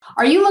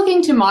Are you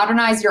looking to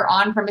modernize your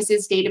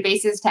on-premises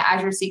databases to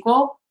Azure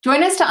SQL?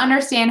 Join us to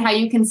understand how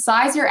you can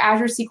size your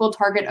Azure SQL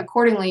target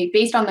accordingly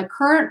based on the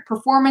current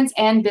performance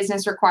and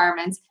business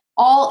requirements,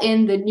 all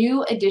in the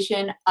new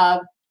edition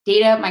of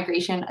Data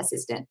Migration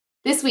Assistant.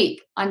 This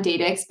week on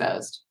Data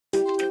Exposed.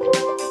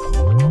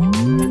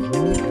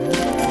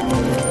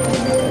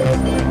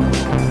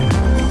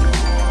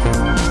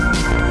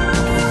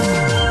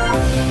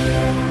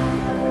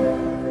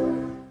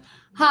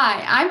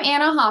 Hi, I'm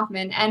Anna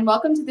Hoffman, and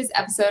welcome to this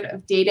episode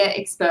of Data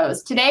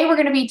Exposed. Today, we're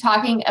going to be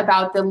talking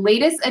about the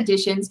latest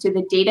additions to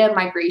the Data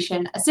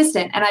Migration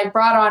Assistant, and I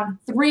brought on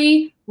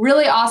three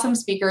really awesome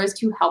speakers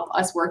to help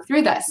us work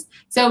through this.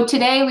 So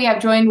today, we have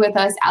joined with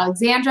us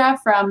Alexandra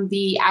from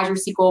the Azure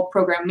SQL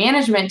Program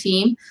Management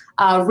team,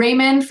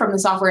 Raymond from the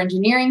Software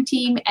Engineering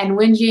team, and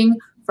Wenjing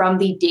from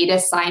the Data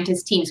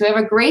Scientist team. So we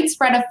have a great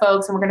spread of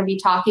folks, and we're going to be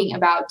talking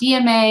about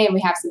DMA, and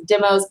we have some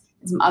demos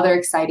and some other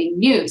exciting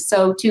news.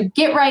 So to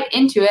get right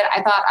into it,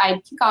 I thought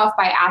I'd kick off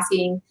by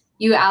asking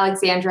you,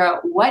 Alexandra,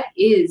 what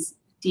is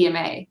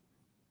DMA?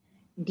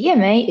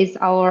 DMA is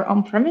our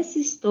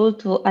on-premises tool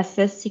to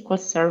assess SQL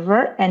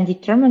Server and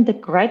determine the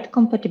correct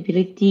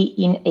compatibility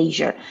in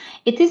Azure.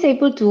 It is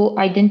able to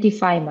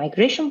identify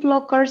migration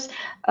blockers,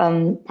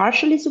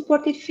 partially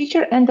supported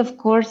feature, and of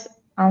course,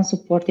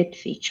 unsupported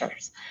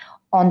features.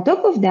 On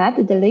top of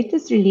that, the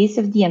latest release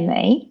of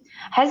DMA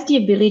has the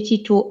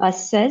ability to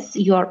assess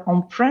your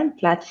on-prem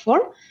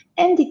platform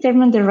and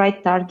determine the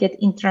right target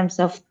in terms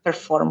of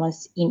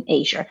performance in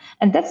Azure.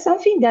 And that's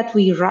something that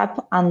we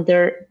wrap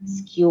under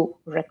SKU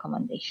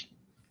recommendation.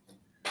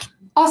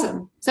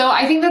 Awesome. So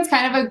I think that's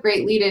kind of a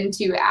great lead in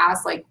to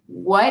ask,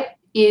 what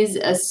is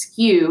a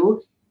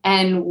SKU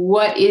and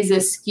what is a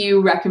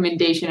SKU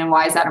recommendation and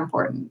why is that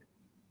important?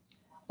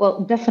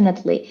 Well,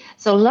 definitely.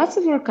 So lots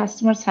of our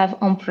customers have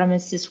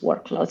on-premises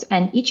workloads,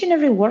 and each and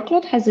every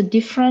workload has a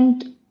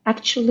different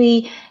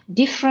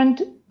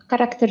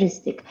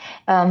characteristic.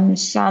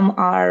 Some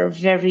are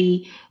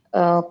very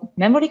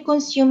memory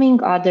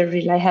consuming, others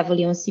rely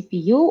heavily on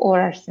CPU or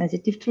are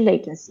sensitive to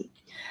latency.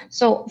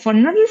 So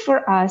in order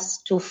for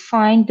us to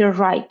find the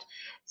right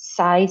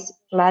size,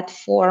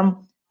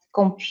 platform,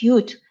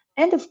 compute,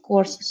 and of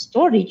course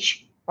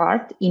storage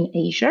part in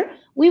Azure,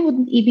 we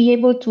would be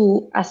able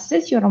to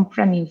assess your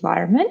on-prem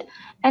environment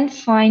and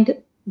find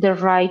the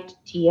right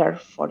tier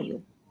for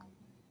you.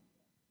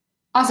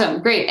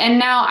 Awesome, great. And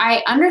now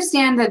I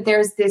understand that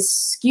there's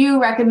this SKU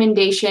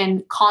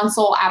recommendation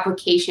console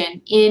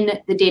application in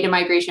the Data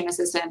Migration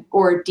Assistant,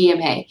 or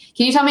DMA.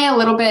 Can you tell me a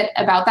little bit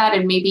about that?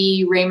 And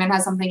maybe Raymond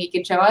has something he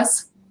could show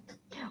us?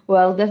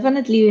 Well,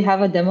 definitely we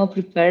have a demo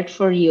prepared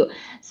for you.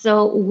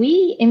 So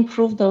we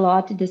improved a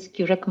lot the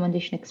SKU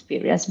recommendation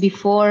experience.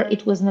 Before,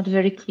 it was not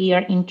very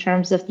clear in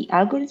terms of the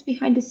algorithms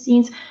behind the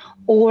scenes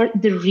or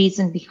the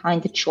reason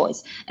behind the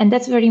choice. And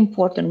that's very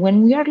important.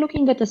 When we are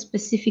looking at a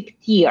specific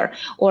tier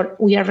or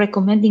we are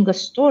recommending a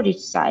storage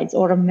size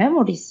or a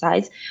memory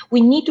size,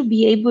 we need to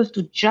be able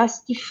to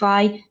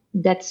justify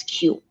that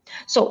SKU.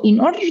 So in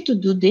order to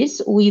do this,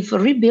 we've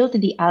rebuilt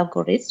the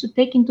algorithms to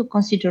take into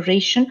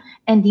consideration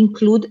and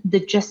include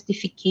the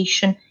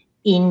justification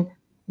in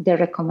the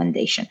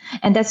recommendation.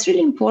 And that's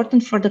really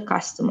important for the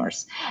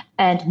customers.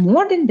 And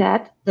more than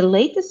that, the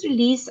latest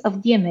release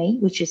of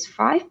DMA, which is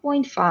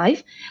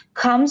 5.5,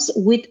 comes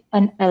with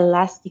an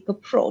elastic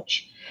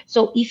approach.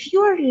 So if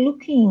you are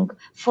looking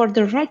for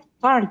the right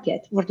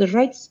target or the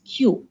right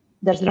SKU,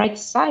 the right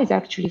size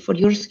actually for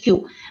your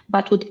SKU,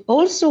 but would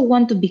also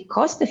want to be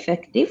cost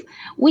effective,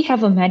 we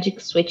have a magic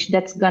switch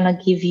that's gonna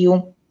give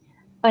you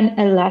an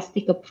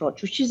elastic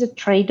approach, which is a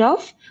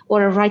trade-off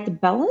or a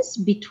right balance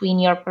between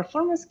your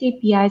performance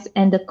KPIs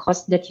and the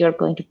cost that you're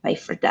going to pay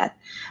for that.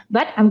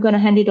 But I'm gonna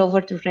hand it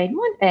over to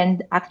Raymond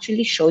and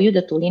actually show you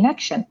the tool in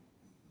action.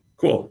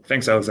 Cool,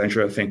 thanks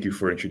Alexandra. Thank you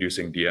for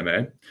introducing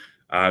DMA.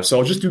 So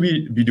I'll just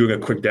be doing a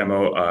quick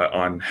demo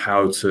on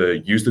how to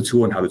use the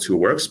tool and how the tool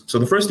works. So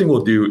the first thing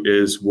we'll do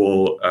is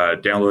we'll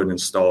download and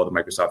install the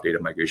Microsoft Data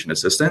Migration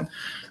Assistant.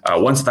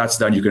 Once that's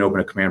done, you can open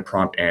a command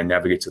prompt and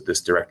navigate to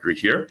this directory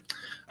here.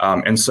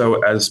 And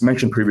so as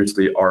mentioned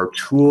previously, our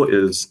tool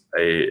is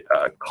a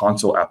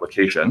console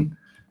application.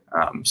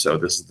 So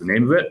this is the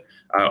name of it.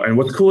 And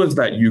what's cool is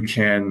that you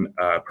can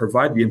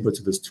provide the input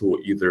to this tool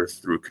either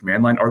through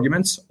command line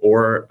arguments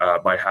or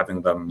by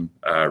having them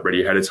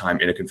ready ahead of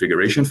time in a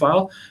configuration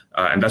file.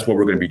 And that's what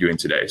we're going to be doing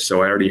today.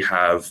 So I already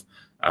have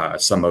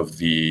some of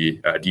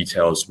the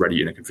details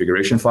ready in a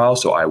configuration file,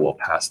 so I will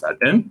pass that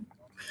in.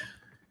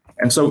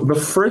 And so the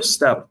first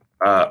step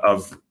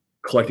of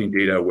collecting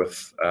data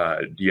with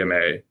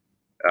DMA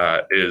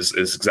is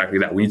exactly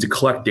that. We need to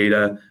collect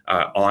data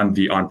on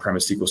the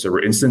on-premise SQL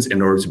Server instance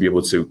in order to be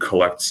able to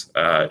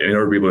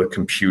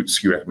compute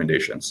SKU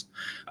recommendations.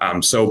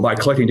 So by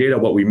collecting data,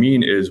 what we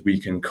mean is we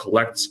can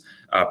collect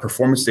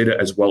performance data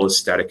as well as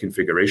static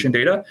configuration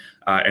data.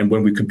 And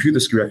when we compute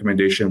the SKU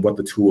recommendation, what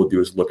the tool will do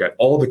is look at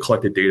all the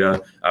collected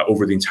data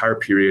over the entire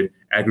period,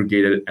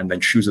 aggregate it, and then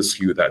choose a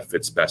SKU that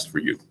fits best for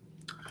you.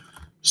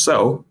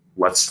 So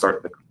let's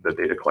start the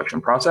data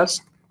collection process.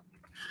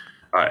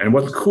 And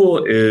what's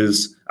cool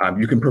is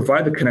you can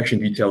provide the connection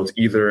details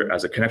either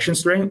as a connection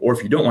string, or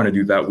if you don't want to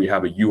do that, we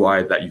have a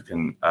UI that you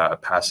can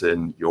pass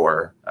in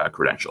your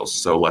credentials.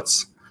 So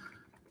let's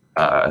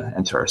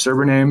enter our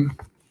server name.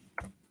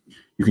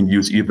 You can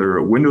use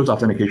either Windows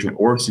authentication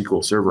or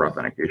SQL Server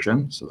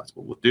authentication. So that's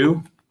what we'll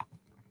do.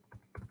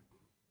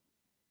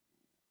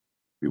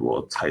 We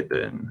will type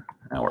in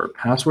our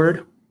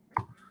password.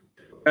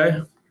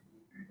 Okay.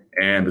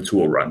 And the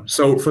tool will run.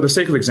 So for the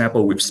sake of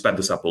example, we've sped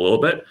this up a little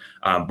bit.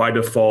 By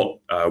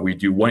default, we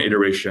do one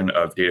iteration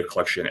of data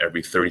collection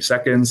every 30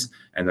 seconds.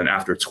 And then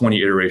after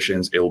 20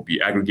 iterations, it will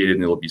be aggregated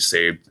and it will be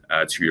saved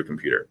to your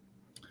computer.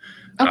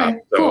 Okay,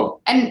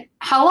 cool. And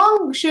how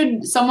long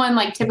should someone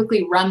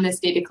typically run this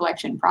data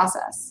collection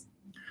process?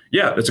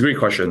 Yeah, that's a great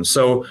question.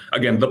 So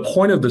again, the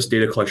point of this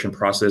data collection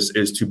process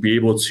is to be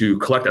able to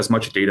collect as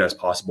much data as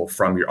possible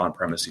from your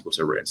on-premise SQL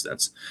Server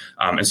instance.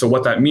 And so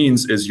what that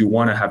means is you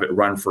want to have it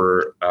run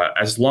for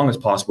as long as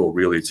possible,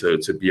 really,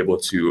 to be able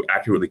to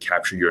accurately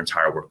capture your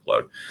entire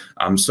workload.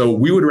 So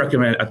we would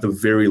recommend at the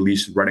very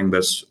least running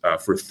this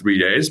for 3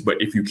 days, but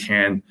if you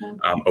can,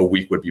 a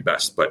week would be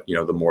best, but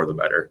the more the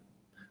better.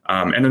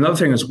 And another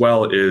thing as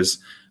well is,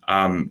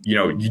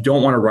 you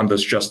don't want to run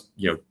this just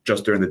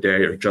during the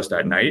day or just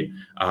at night.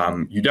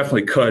 You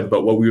definitely could,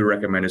 but what we would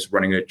recommend is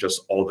running it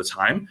just all the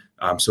time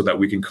so that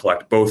we can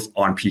collect both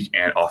on-peak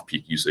and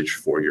off-peak usage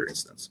for your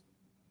instance.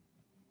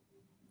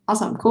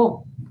 Awesome,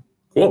 cool.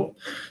 Cool.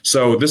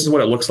 So this is what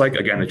it looks like.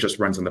 Again, it just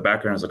runs in the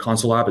background as a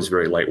console app. It's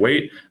very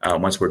lightweight.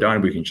 Once we're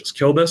done, we can just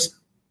kill this.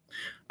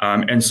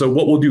 And so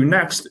what we'll do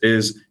next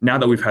is, now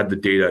that we've had the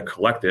data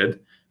collected,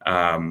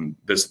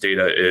 this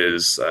data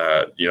is,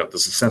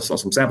 this is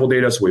some sample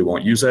data, so we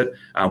won't use it.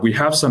 We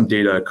have some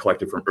data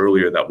collected from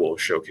earlier that we'll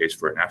showcase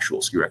for an actual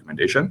SKU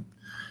recommendation.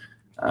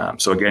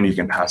 So again, you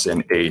can pass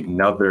in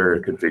another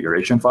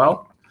configuration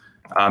file.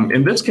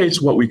 In this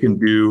case, what we can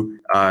do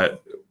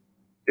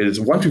is,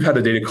 once we've had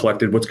the data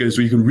collected, what's good is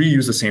we can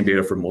reuse the same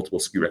data for multiple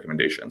SKU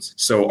recommendations.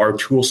 So our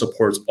tool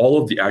supports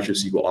all of the Azure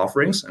SQL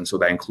offerings, and so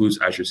that includes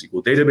Azure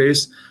SQL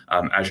Database,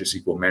 Azure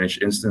SQL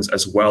Managed Instance,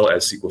 as well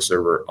as SQL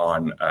Server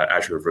on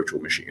Azure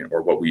Virtual Machine,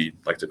 or what we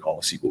like to call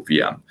a SQL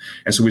VM.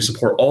 And so we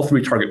support all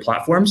 3 target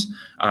platforms.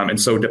 And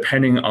so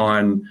depending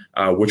on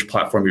which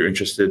platform you're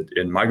interested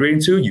in migrating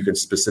to, you can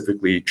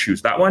specifically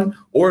choose that one.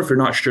 Or if you're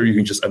not sure, you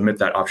can just omit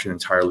that option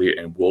entirely,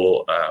 and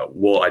we'll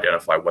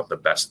identify what the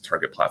best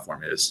target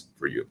platform is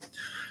for you.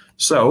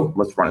 So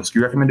let's run a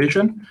SKU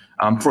recommendation.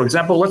 For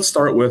example, let's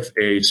start with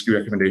a SKU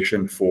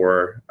recommendation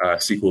for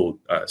SQL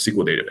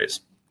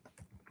database.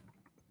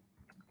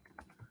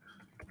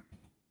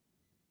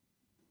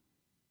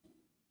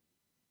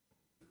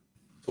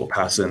 So we'll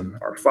pass in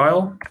our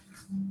file.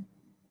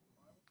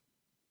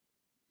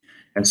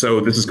 And so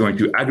this is going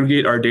to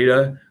aggregate our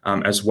data,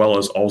 as well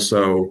as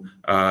also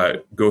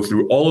go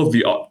through all of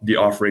the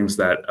offerings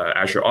that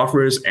Azure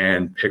offers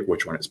and pick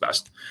which one is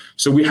best.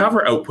 So we have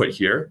our output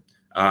here.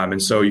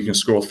 And so you can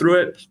scroll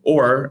through it,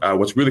 or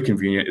what's really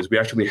convenient is we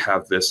actually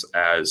have this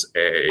as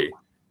a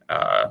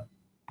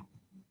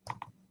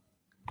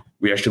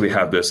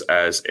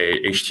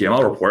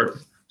HTML report.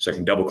 So I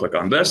can double click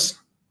on this.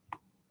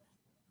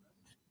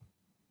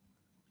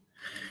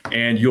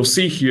 And you'll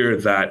see here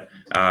that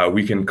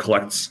we can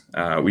collect,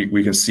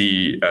 we can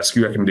see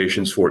SKU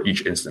recommendations for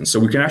each instance. So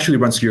we can actually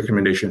run SKU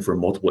recommendation for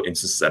multiple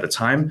instances at a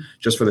time.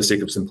 Just for the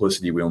sake of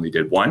simplicity, we only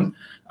did one.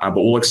 But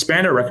we'll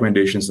expand our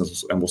recommendations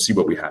and we'll see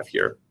what we have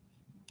here.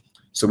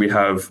 So we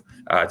have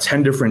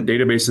 10 different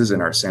databases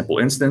in our sample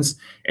instance.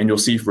 And you'll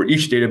see for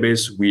each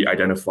database, we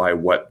identify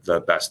what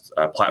the best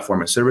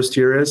platform and service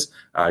tier is.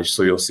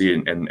 So you'll see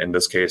in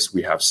this case,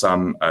 we have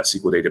some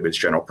SQL database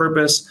general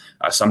purpose.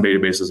 Some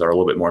databases are a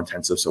little bit more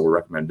intensive, so we'll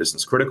recommend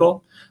business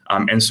critical.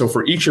 And so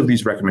for each of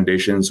these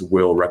recommendations,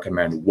 we'll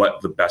recommend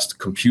what the best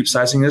compute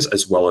sizing is,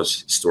 as well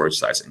as storage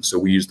sizing. So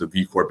we use the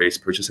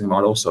vCore-based purchasing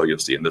model. So you'll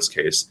see in this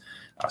case,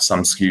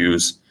 some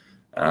SKUs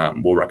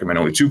we'll recommend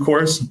only 2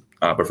 cores.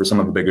 But for some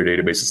of the bigger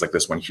databases like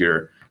this one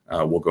here,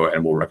 we'll go ahead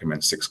and we'll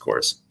recommend 6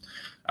 cores.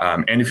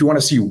 And if you want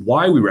to see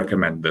why we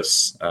recommend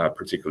this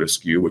particular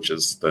SKU, which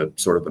is the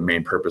sort of the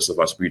main purpose of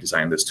us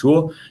redesigning this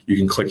tool, you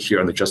can click here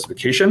on the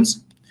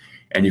justifications,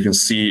 and you can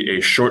see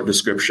a short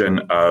description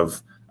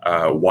of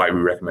why we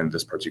recommend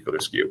this particular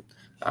SKU.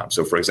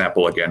 So for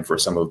example, again, for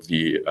some of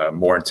the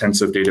more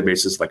intensive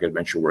databases like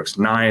AdventureWorks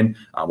 9,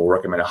 we'll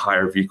recommend a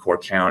higher vCore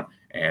count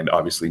and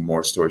obviously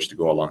more storage to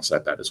go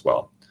alongside that as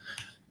well.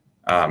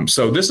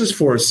 So this is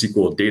for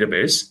SQL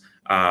database.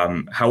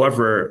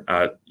 However,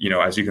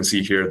 as you can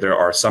see here, there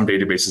are some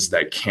databases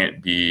that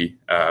can't be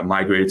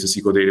migrated to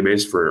SQL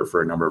database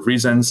for a number of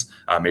reasons.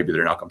 Maybe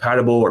they're not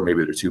compatible, or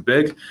maybe they're too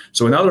big.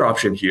 So another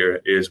option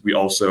here is we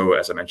also,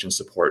 as I mentioned,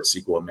 support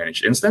SQL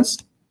Managed Instance.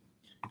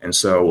 And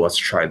so let's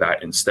try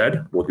that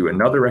instead. We'll do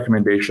another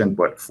recommendation,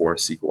 but for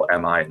SQL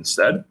MI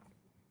instead.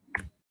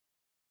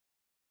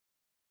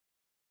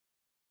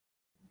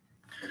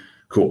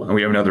 Cool, and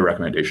we have another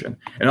recommendation.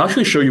 And I'll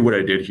actually show you what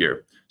I did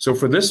here. So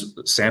for this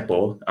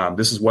sample,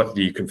 this is what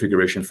the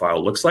configuration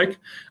file looks like.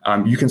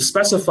 You can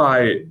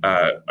specify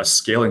a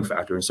scaling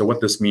factor. And so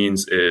what this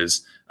means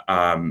is,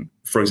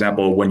 for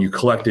example, when you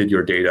collected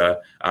your data,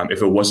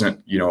 if it wasn't,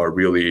 a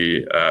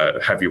really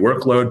heavy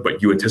workload,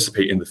 but you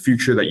anticipate in the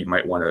future that you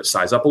might want to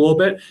size up a little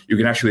bit, you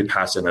can actually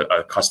pass in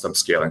a custom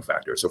scaling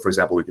factor. So for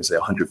example, we can say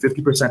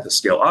 150% to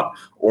scale up,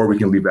 or we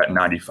can leave that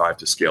 95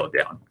 to scale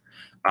down.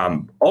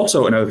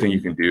 Also, another thing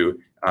you can do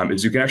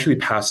is you can actually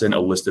pass in a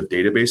list of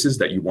databases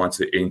that you want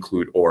to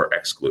include or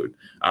exclude.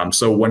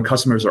 So when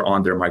customers are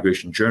on their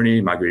migration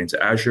journey, migrating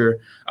to Azure,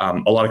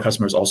 a lot of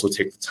customers also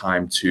take the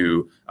time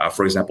to,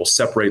 for example,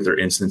 separate their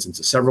instance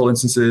into several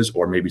instances,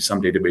 or maybe some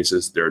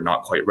databases they're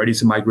not quite ready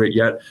to migrate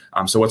yet.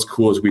 So what's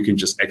cool is we can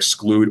just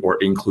exclude or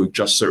include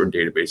just certain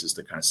databases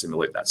to kind of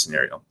simulate that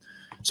scenario.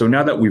 So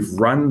now that we've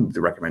run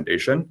the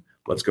recommendation,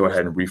 let's go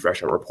ahead and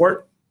refresh our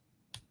report.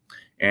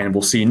 And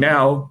we'll see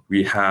now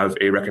we have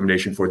a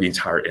recommendation for the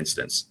entire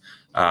instance.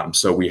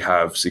 So we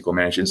have SQL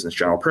Managed Instance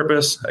General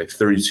Purpose, a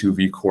 32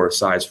 vCore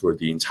size for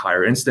the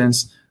entire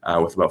instance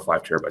with about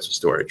 5 terabytes of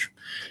storage.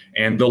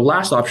 And the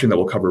last option that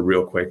we'll cover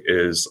real quick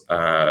is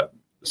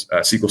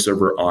SQL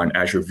Server on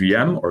Azure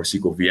VM or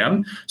SQL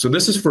VM. So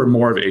this is for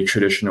more of a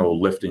traditional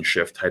lift and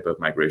shift type of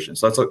migration.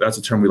 So that's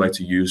a term we like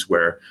to use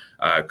where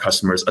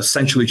customers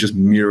essentially just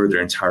mirror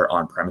their entire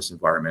on-premise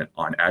environment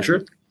on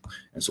Azure.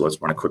 And so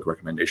let's run a quick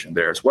recommendation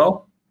there as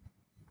well.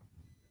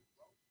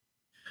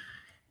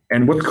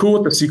 And what's cool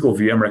with the SQL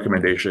VM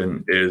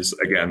recommendation is,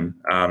 again,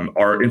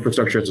 our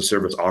infrastructure as a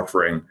service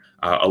offering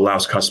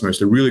allows customers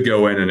to really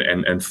go in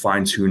and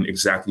fine tune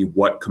exactly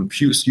what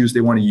compute SKUs they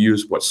want to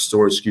use, what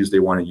storage SKUs they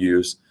want to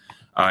use.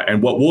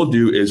 And what we'll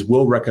do is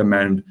we'll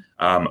recommend,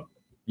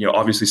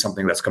 obviously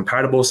something that's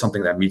compatible,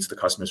 something that meets the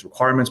customer's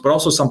requirements, but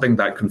also something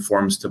that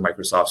conforms to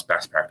Microsoft's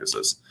best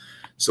practices.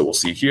 So we'll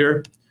see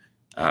here.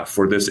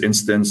 For this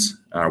instance,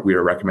 we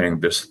are recommending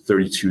this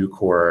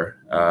 32-core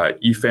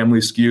E-family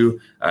SKU,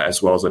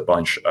 as well as a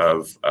bunch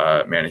of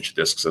managed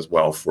disks as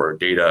well for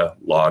data,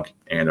 log,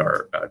 and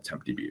our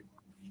TempDB.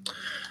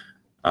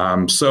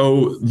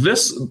 So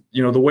this,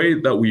 the way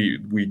that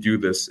we do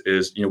this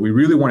is, we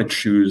really want to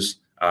choose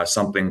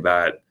something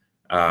that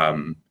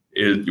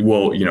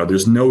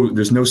there's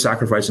no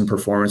sacrifice in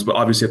performance, but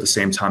obviously at the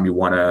same time we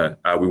want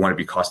to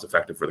be cost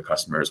effective for the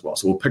customer as well.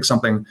 So we'll pick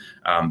something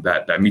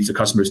that meets the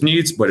customer's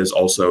needs, but is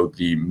also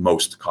the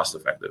most cost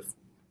effective.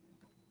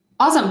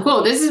 Awesome,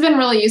 cool. This has been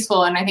really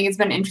useful, and I think it's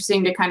been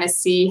interesting to kind of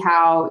see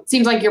how it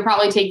seems like you're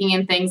probably taking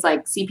in things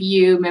like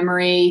CPU,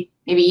 memory,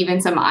 maybe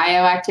even some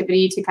I/O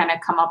activity to kind of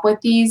come up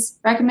with these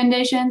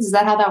recommendations. Is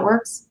that how that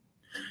works?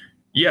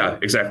 Yeah,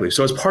 exactly.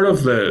 So as part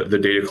of the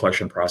data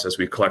collection process,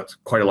 we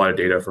collect quite a lot of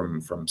data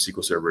from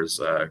SQL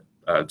Server's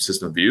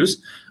system of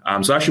views.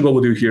 So actually what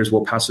we'll do here is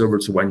we'll pass it over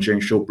to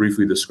Wenjing. She'll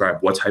briefly describe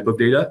what type of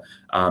data,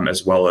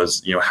 as well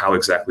as how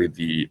exactly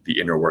the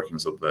inner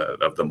workings of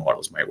the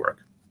models might work.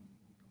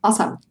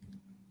 Awesome.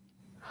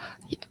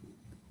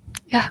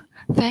 Yeah.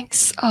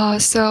 Thanks.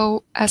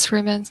 So as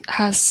Raymond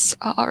has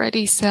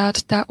already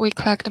said, that we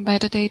collect the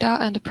metadata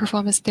and the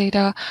performance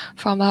data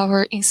from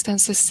our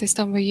instances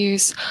system we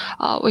use,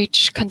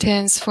 which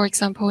contains, for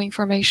example,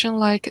 information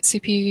like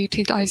CPU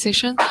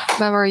utilization,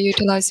 memory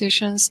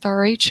utilization,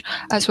 storage,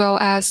 as well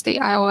as the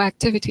I/O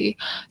activity.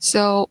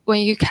 So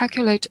when you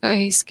calculate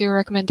a SKU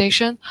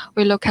recommendation,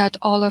 we look at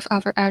all of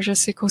our Azure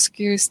SQL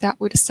SKUs that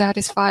would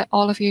satisfy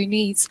all of your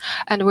needs,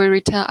 and we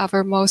return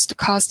our most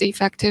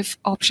cost-effective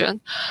option.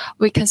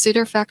 We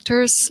consider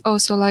factors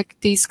also like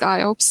disk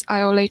I/O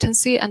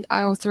latency, and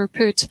I/O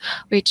throughput,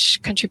 which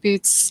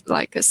contributes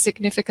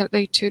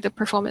significantly to the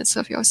performance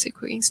of your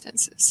SQL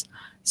instances.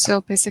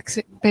 So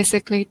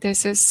basically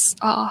this is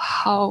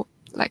how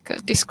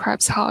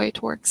describes how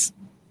it works.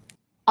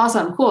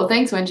 Awesome, cool.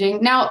 Thanks,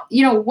 Wenjing. Now,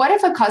 what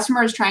if a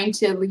customer is trying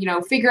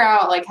to, figure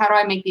out how do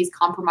I make these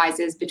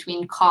compromises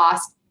between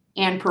cost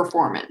and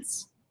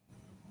performance?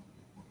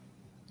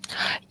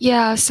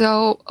 Yeah,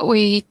 so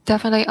we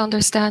definitely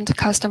understand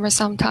customers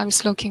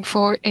sometimes looking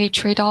for a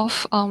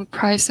trade-off on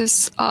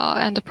prices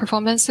and the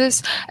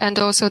performances, and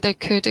also they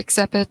could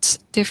exhibit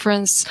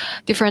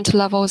different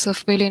levels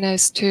of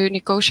willingness to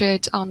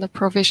negotiate on the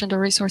provisioned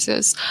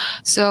resources.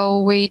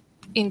 So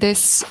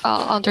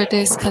under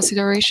this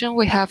consideration,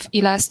 we have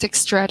elastic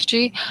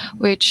strategy,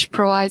 which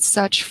provides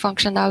such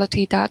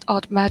functionality that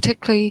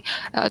automatically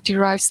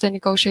derives the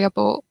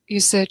negotiable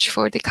usage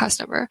for the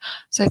customer.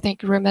 So I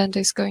think Raymond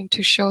is going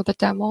to show the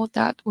demo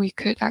that we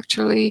could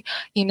actually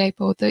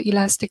enable the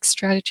elastic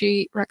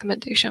strategy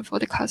recommendation for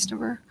the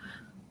customer.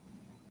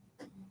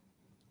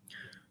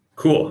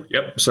 Cool.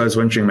 Yep. So as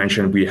Wenjing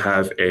mentioned, we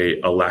have a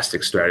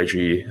elastic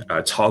strategy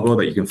toggle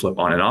that you can flip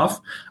on and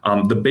off.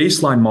 The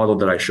baseline model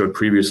that I showed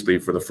previously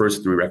for the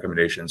first 3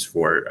 recommendations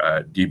for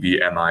DB,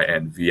 MI,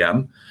 and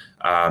VM,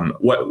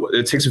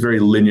 It takes a very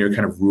linear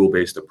kind of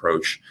rule-based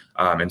approach.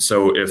 And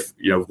so if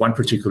one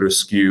particular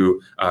SKU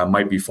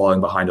might be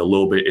falling behind a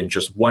little bit in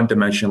just one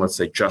dimension, let's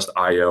say just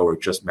IO or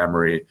just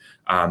memory,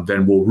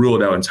 then we'll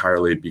rule it out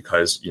entirely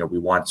because we don't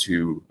want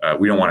to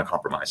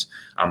compromise.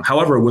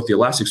 However, with the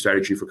elastic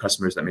strategy for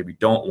customers that maybe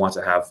don't want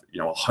to have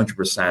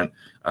 100%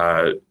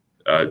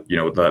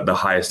 the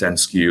highest end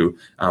SKU,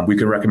 we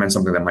can recommend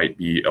something that might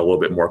be a little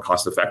bit more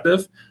cost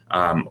effective,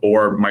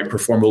 or might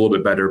perform a little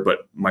bit better,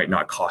 but might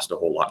not cost a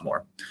whole lot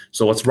more.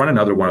 So let's run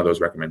another one of those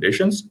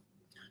recommendations.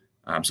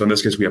 So in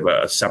this case, we have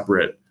a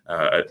separate,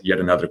 yet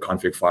another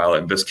config file.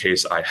 In this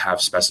case, I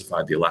have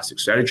specified the elastic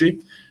strategy.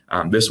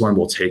 This one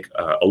will take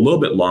a little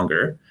bit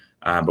longer,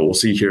 but we'll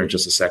see here in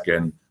just a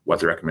second what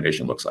the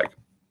recommendation looks like.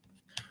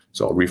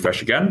 So I'll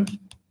refresh again.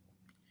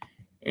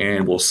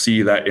 And we'll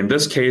see that in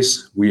this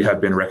case, we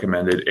have been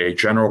recommended a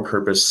general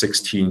purpose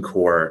 16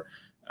 core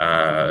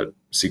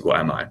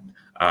SQL MI.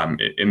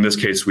 In this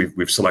case,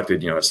 we've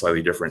selected a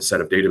slightly different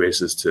set of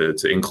databases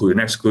to include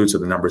and exclude, so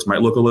the numbers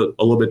might look a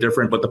little bit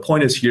different. But the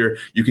point is here,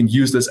 you can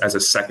use this as a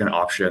second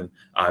option,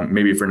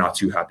 maybe if you're not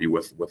too happy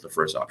with the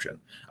first option.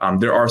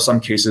 There are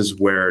some cases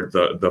where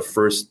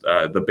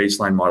the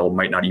baseline model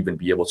might not even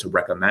be able to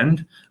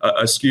recommend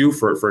a SKU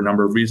for a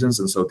number of reasons,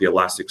 and so the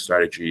elastic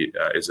strategy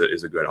is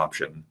a good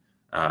option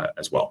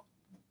as well.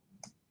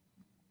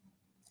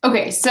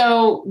 Okay,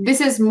 so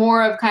this is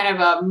more of kind of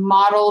a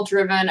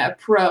model-driven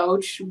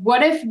approach.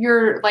 What if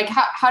you're like,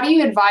 how do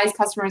you advise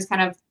customers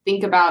kind of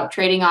think about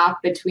trading off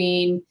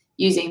between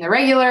using the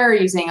regular or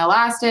using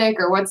elastic,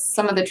 or what's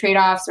some of the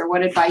trade-offs, or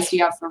what advice do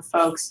you have for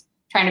folks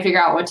trying to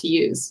figure out what to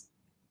use?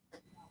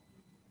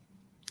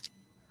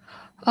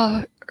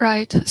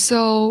 Right.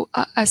 So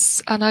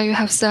as Anna, you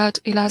have said,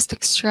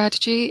 elastic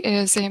strategy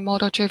is a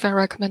model-driven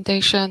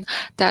recommendation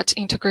that's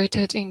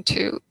integrated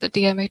into the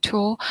DMA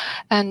tool.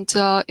 And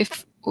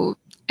if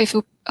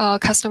a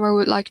customer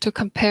would like to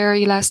compare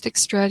elastic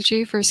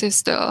strategy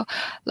versus the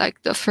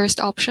first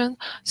option,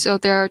 so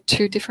there are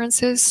two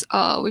differences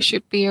we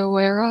should be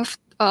aware of.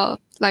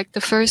 Like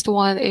the first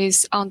one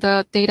is on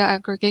the data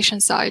aggregation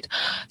side.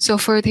 So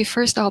for the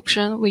first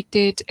option, we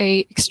did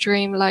a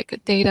extreme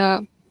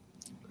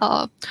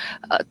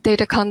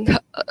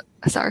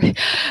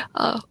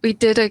we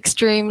did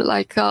extreme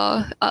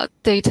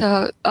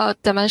data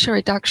dimension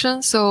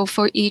reduction. So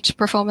for each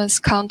performance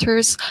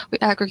counters, we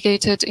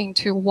aggregated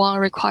into one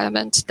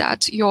requirement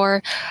that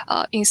your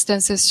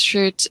instances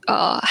should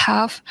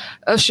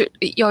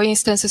your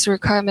instances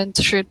requirement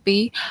should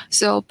be.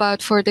 So,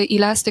 but for the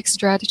elastic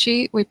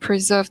strategy, we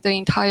preserve the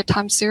entire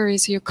time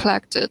series you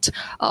collected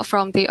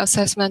from the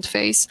assessment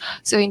phase.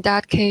 So in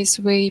that case,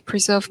 we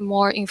preserve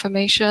more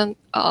information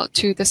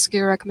to the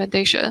SKU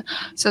recommendation.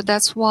 So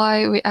that's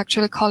why we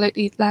actually call it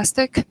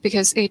elastic,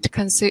 because it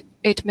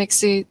makes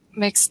the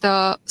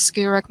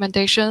SKU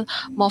recommendation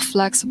more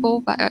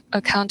flexible by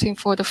accounting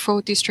for the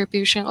full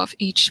distribution of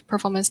each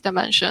performance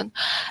dimension.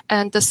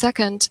 And the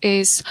second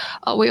is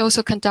we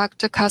also conduct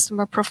the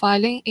customer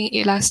profiling in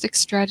elastic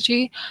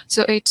strategy.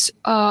 So it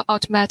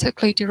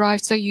automatically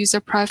derives the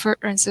user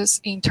preferences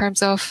in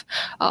terms of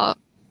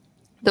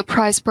the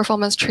price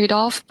performance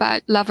trade-off by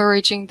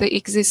leveraging the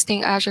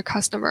existing Azure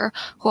customer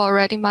who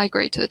already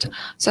migrated.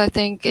 So I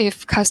think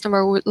if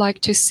customer would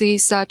like to see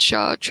such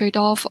a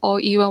trade-off, or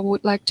even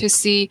would like to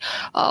see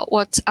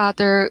what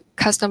other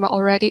customer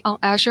already on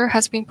Azure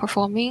has been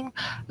performing,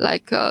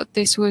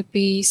 this would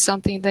be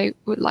something they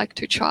would like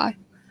to try.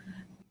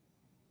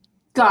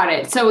 Got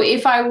it. So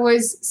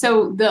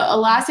the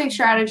elastic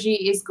strategy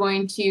is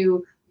going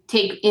to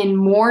take in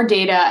more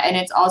data, and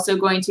it's also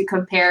going to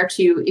compare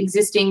to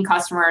existing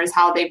customers,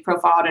 how they've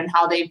profiled and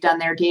how they've done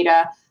their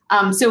data.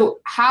 So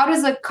how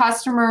does a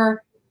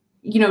customer,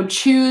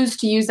 choose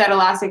to use that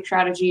elastic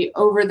strategy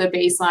over the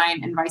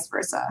baseline and vice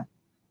versa?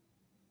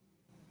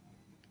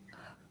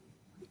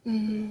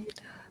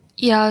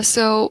 Yeah,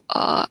 so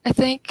I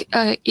think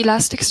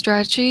elastic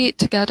strategy,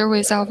 together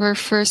with our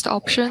first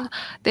option,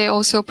 they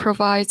also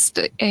provides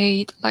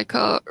a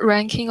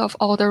ranking of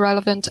all the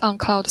relevant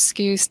on-cloud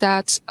SKUs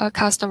that a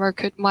customer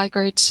could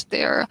migrate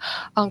their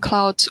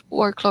on-cloud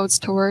workloads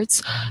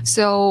towards.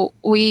 So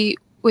we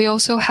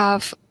also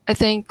have, I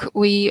think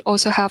we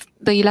also have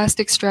the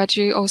elastic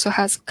strategy also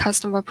has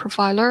customer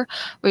profiler,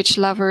 which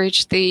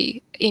leverage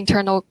the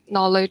internal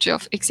knowledge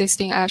of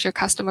existing Azure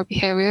customer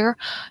behavior.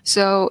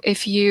 So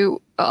if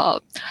you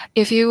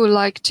would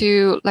like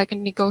to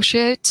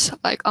negotiate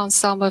on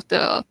some of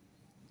the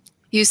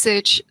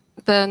usage,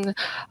 then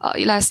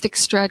elastic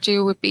strategy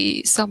would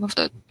be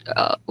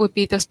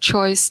the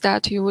choice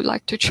that you would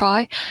like to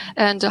try.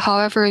 And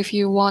however, if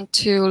you want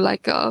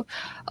to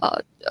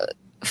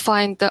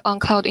find the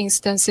on-cloud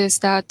instances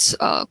that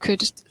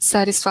could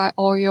satisfy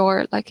all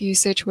your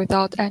usage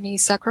without any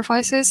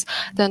sacrifices,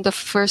 then the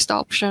first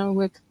option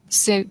would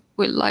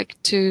like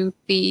to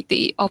be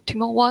the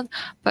optimal one.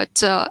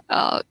 But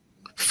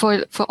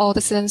for all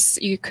the sense,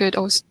 you could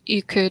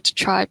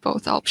try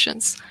both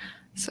options.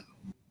 So.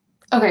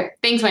 Okay,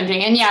 thanks,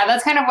 Wenjing. And yeah,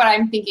 that's kind of what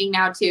I'm thinking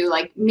now too.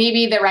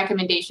 Maybe the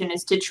recommendation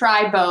is to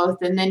try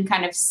both and then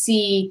kind of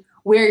see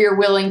where you're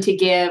willing to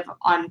give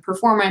on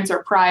performance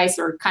or price,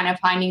 or kind of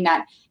finding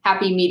that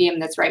happy medium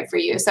that's right for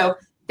you. So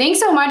thanks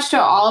so much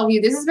to all of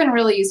you. This has been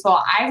really useful.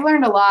 I've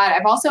learned a lot.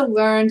 I've also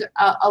learned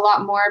a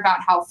lot more about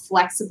how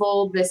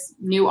flexible this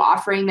new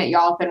offering that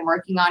y'all have been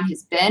working on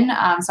has been.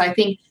 So I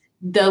think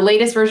the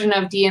latest version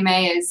of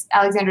DMA is,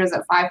 Alexandra, is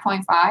at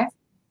 5.5?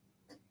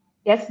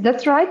 Yes,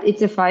 that's right.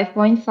 It's a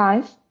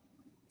 5.5.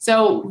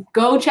 So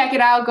go check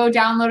it out, go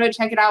download it,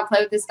 check it out,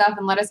 play with this stuff,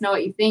 and let us know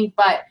what you think.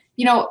 But,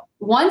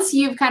 once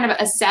you've kind of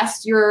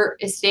assessed your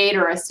estate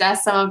or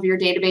assessed some of your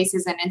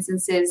databases and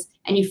instances,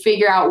 and you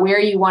figure out where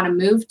you want to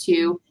move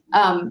to,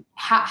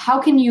 how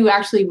can you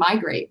actually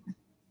migrate?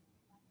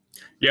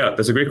 Yeah,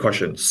 that's a great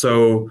question.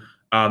 So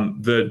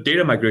the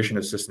data migration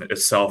assistant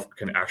itself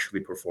can actually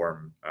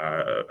perform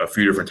a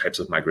few different types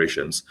of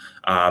migrations.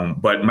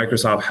 But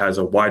Microsoft has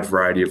a wide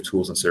variety of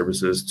tools and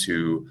services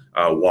to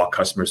walk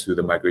customers through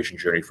the migration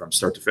journey from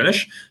start to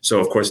finish. So,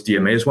 of course,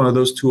 DMA is one of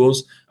those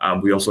tools.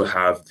 We also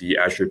have the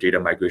Azure Data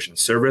Migration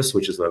Service,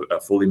 which is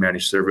a fully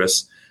managed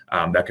service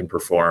that can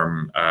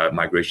perform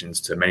migrations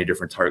to many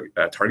different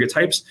target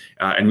types.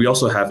 And we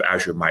also have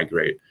Azure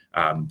Migrate,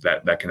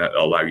 that can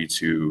allow you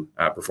to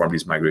perform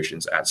these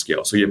migrations at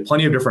scale. So you have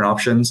plenty of different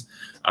options.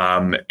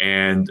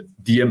 And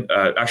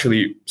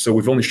so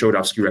we've only showed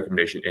off SKU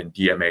recommendation in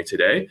DMA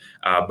today,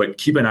 but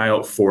keep an eye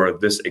out for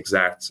this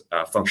exact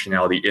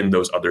functionality in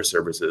those other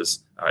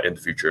services in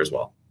the future as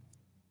well.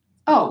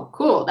 Oh,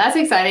 cool. That's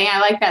exciting. I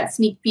like that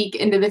sneak peek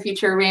into the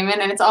future,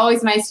 Raymond. And it's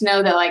always nice to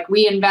know that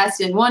we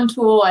invest in one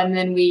tool and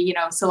then we,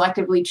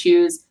 selectively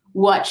choose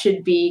what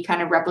should be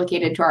kind of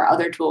replicated to our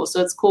other tools. So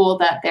it's cool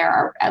that there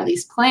are at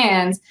least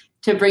plans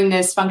to bring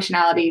this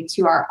functionality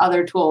to our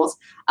other tools.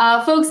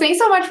 Folks, thanks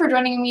so much for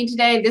joining me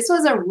today. This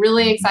was a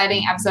really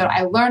exciting episode.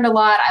 I learned a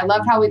lot. I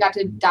loved how we got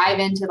to dive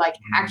into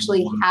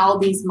actually how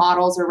these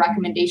models or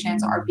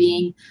recommendations are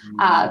being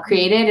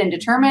created and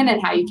determined,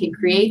 and how you can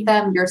create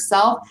them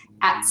yourself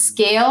at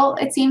scale,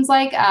 it seems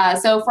like.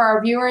 So for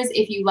our viewers,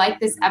 if you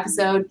like this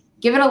episode,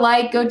 give it a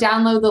like, go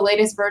download the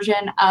latest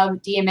version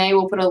of DMA.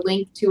 We'll put a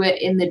link to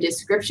it in the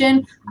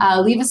description.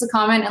 Leave us a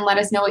comment and let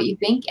us know what you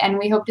think. And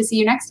we hope to see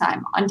you next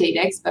time on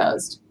Data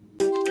Exposed.